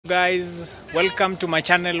guys, welcome to my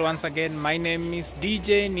channel once again. My name is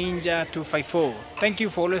DJ Ninja 254. Thank you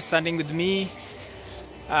for always standing with me.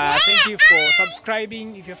 Thank you for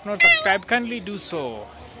subscribing. If you have not subscribed, kindly do so.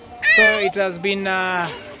 So it has been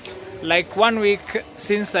like 1 week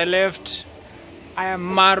since I left. I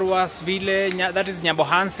am Nyabohanse Village, that is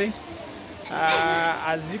Nyabohanse.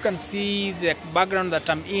 As you can see, the background that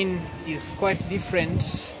I'm in is quite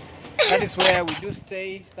different. That is where we do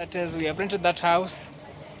stay. That is, we have rented that house,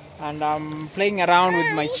 and I'm playing around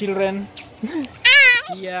with my children.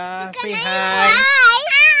 Yeah, say hi.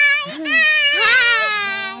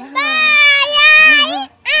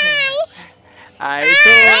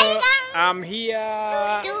 So I'm here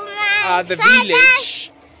at the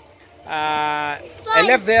village. I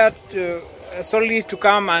left there solely to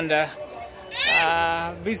come and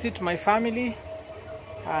visit my family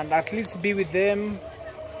and at least be with them.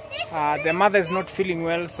 The mother is not feeling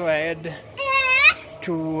well, so I had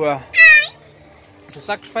to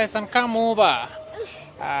sacrifice and come over.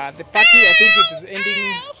 The party, I think it is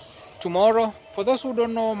ending tomorrow. For those who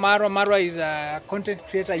don't know, Marwa is a content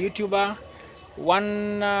creator, YouTuber,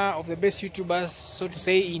 one of the best YouTubers, so to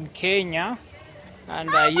say, in Kenya. And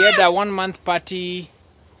he had a 1 month party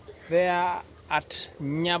there at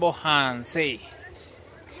Nyabohanse.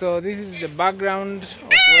 So this is the background of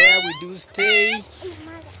where we do stay. You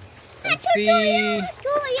can see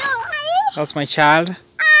that's my child.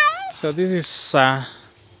 So this is a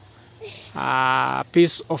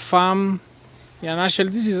piece of farm. Yeah, actually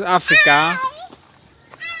this is Africa.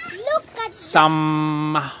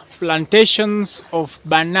 Some plantations of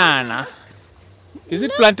banana. Is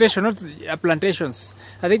it plantation, not plantations?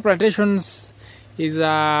 I think plantations is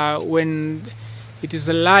when it is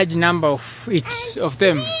a large number of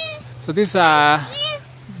them. So these are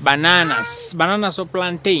bananas or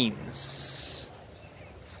plantains,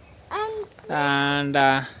 and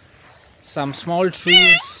some small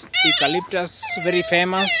trees, eucalyptus, very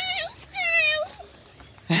famous.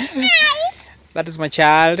 That is my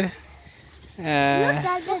child. Look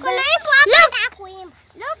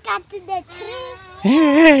at the tree.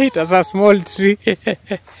 It has a small tree.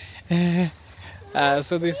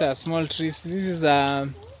 So these are small trees. This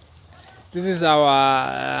is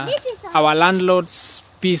our landlord's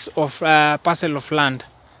piece of parcel of land.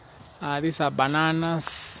 These are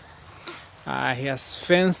bananas. He has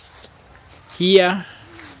fenced here,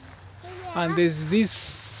 and there's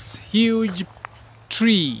this huge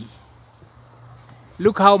tree.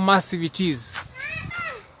 Look how massive it is.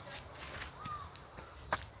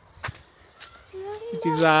 It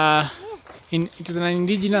is an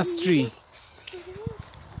indigenous tree.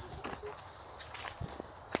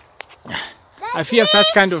 I fear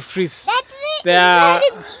such kind of trees.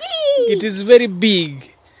 It is very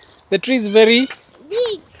big. The tree is very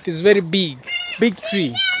big. It is very big. Big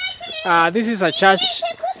tree. This is a church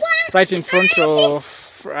right in front of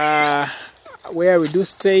where we do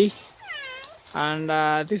stay. And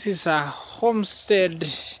this is a homestead.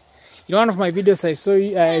 In one of my videos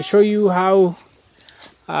I show you how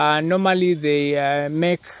normally they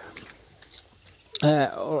make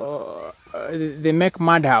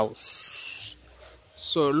mud house.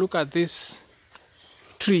 So look at this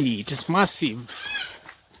tree. It is massive,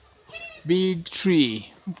 big tree.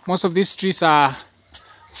 Most of these trees are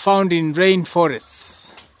found in rainforests.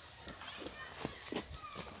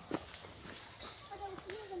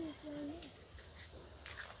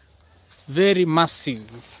 Very massive.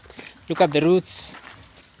 Look at the roots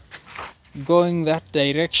going that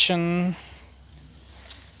direction,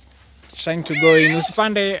 trying to go in.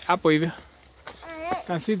 Usipande hapo hivyo. You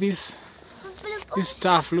can see this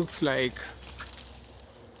stuff looks like,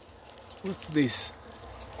 what's this?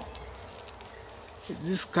 Is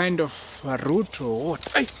this kind of a root or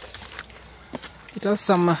what? It has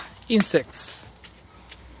some insects.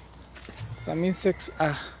 Some insects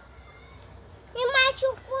are.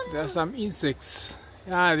 There are some insects.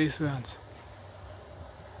 Yeah, these ones.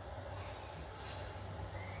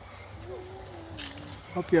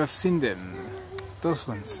 Hope you have seen them. Those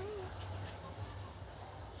ones.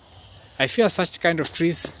 I fear such kind of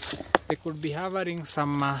trees. They could be harboring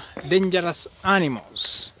some dangerous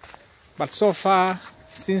animals. But so far,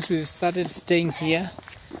 since we started staying here,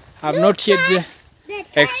 I have not yet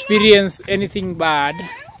experienced anything bad.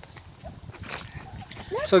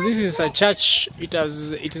 So this is a church. It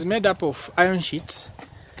is made up of iron sheets,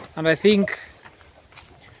 and I think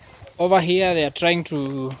over here they are trying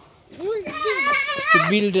to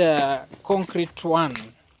build a concrete one.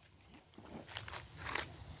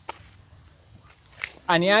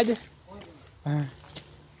 Aniaje?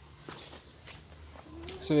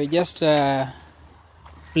 So we're just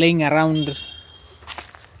playing around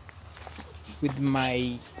with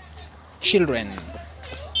my children.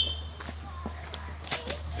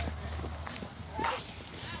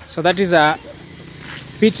 So that is a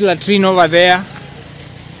pit latrine over there.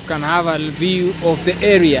 You can have a view of the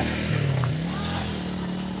area.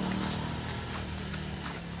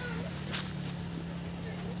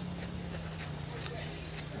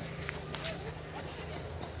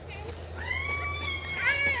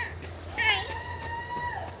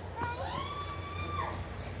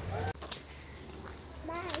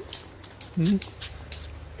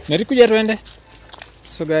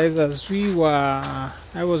 So guys, as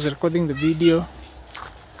I was recording the video,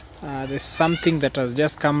 there's something that has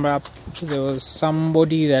just come up. There was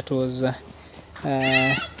somebody that was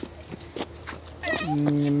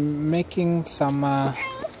making some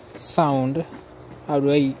sound. How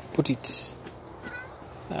do I put it?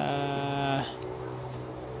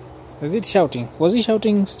 Was it shouting? Was he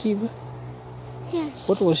shouting, Steve? Yes.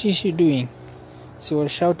 What was she doing? She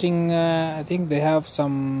was shouting. I think they have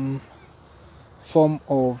some form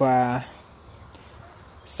of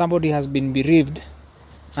somebody has been bereaved,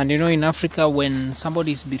 and you know, in Africa, when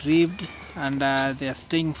somebody is bereaved and they are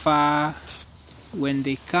staying far, when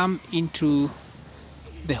they come into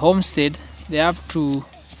the homestead, they have to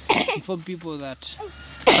inform people that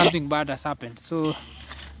something bad has happened. So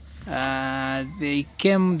they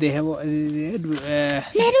came. They had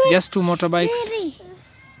just 2 motorbikes,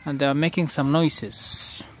 and they are making some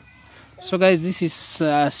noises. So guys, this is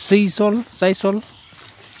sisal.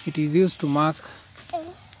 It is used to mark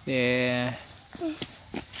the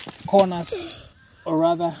corners, or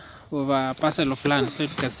rather of a parcel of land. So you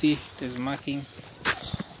can see it is marking.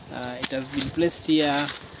 It has been placed here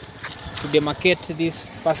to demarcate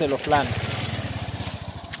this parcel of land.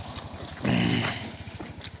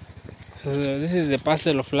 So this is the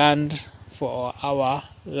parcel of land for our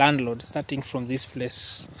landlord, starting from this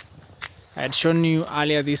place. I had shown you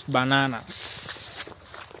earlier these bananas.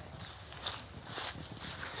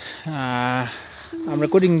 I'm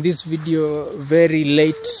recording this video very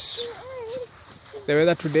late. The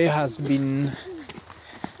weather today has been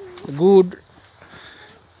good.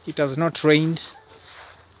 It has not rained.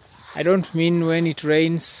 I don't mean when it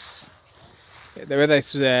rains the weather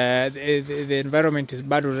is the environment is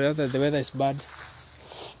bad, or rather the weather is bad.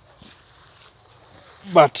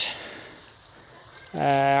 But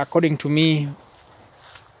according to me,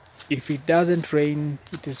 if it doesn't rain,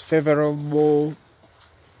 it is favorable,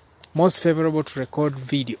 most favorable to record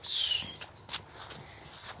videos.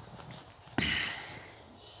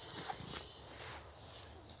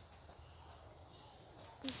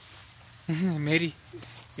 Mary,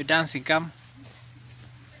 you're dancing, come.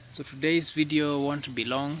 So today's video won't be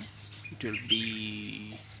long. It will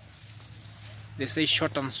be, they say,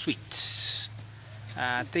 short and sweet.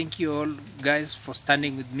 Thank you all guys for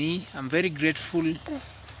standing with me. I'm very grateful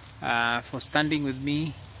for standing with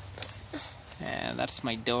me. That's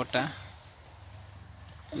my daughter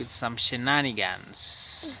with some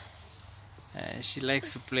shenanigans. She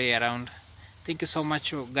likes to play around. Thank you so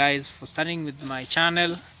much guys for standing with my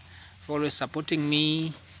channel, for always supporting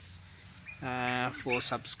me, for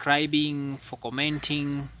subscribing, for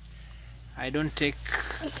commenting. I don't take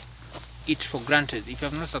it for granted. If you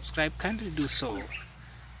have not subscribed, kindly do so.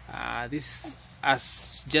 This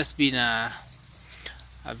has just been a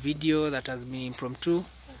video that has been impromptu,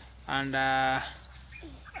 and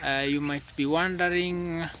you might be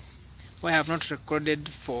wondering why I have not recorded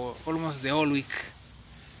for almost the whole week.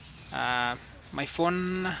 My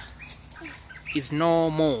phone is no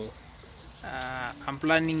more. I'm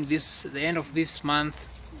planning the end of this month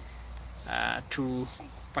to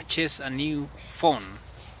purchase a new phone,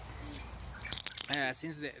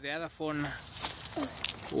 since the other phone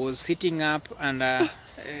was sitting up, and I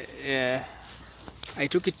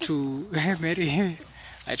took it to Mary.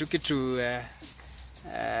 I took it to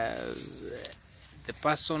the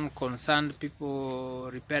person concerned, people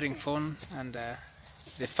repairing phone, and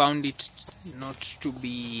they found it not to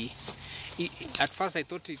be. At first I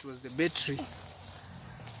thought it was the battery,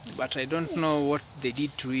 but I don't know what they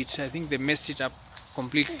did to it. I think they messed it up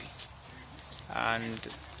completely, and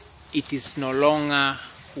it is no longer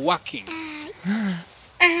working.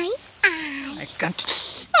 I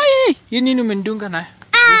can't. You need to mendunga na.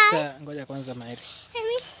 Ngoja kwanza Mary.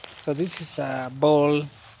 So this is a ball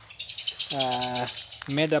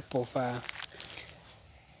made up of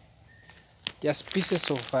just pieces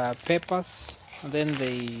of papers, and then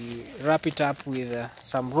they wrap it up with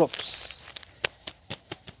some ropes.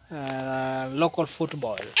 Local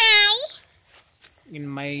football. In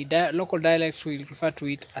my local dialect, we refer to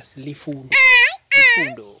it as lifundo.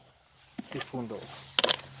 Lifundo.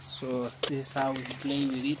 So this is how we play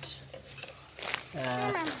with it.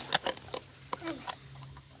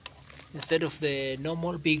 Instead of the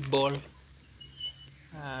normal big ball,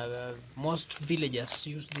 most villagers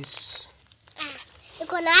use this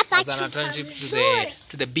as an alternative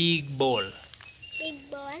to the big ball.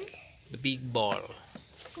 Big ball. The big ball.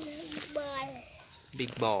 Big ball.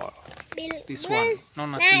 Big ball. This ball.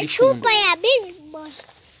 one known as Chupa lifundo. ya big ball.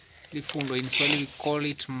 Lifundo, in Swahili we call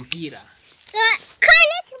it mpira.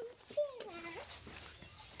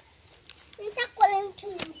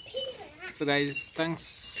 So guys,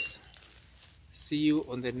 thanks. See you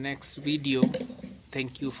on the next video.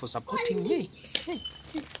 Thank you for supporting me.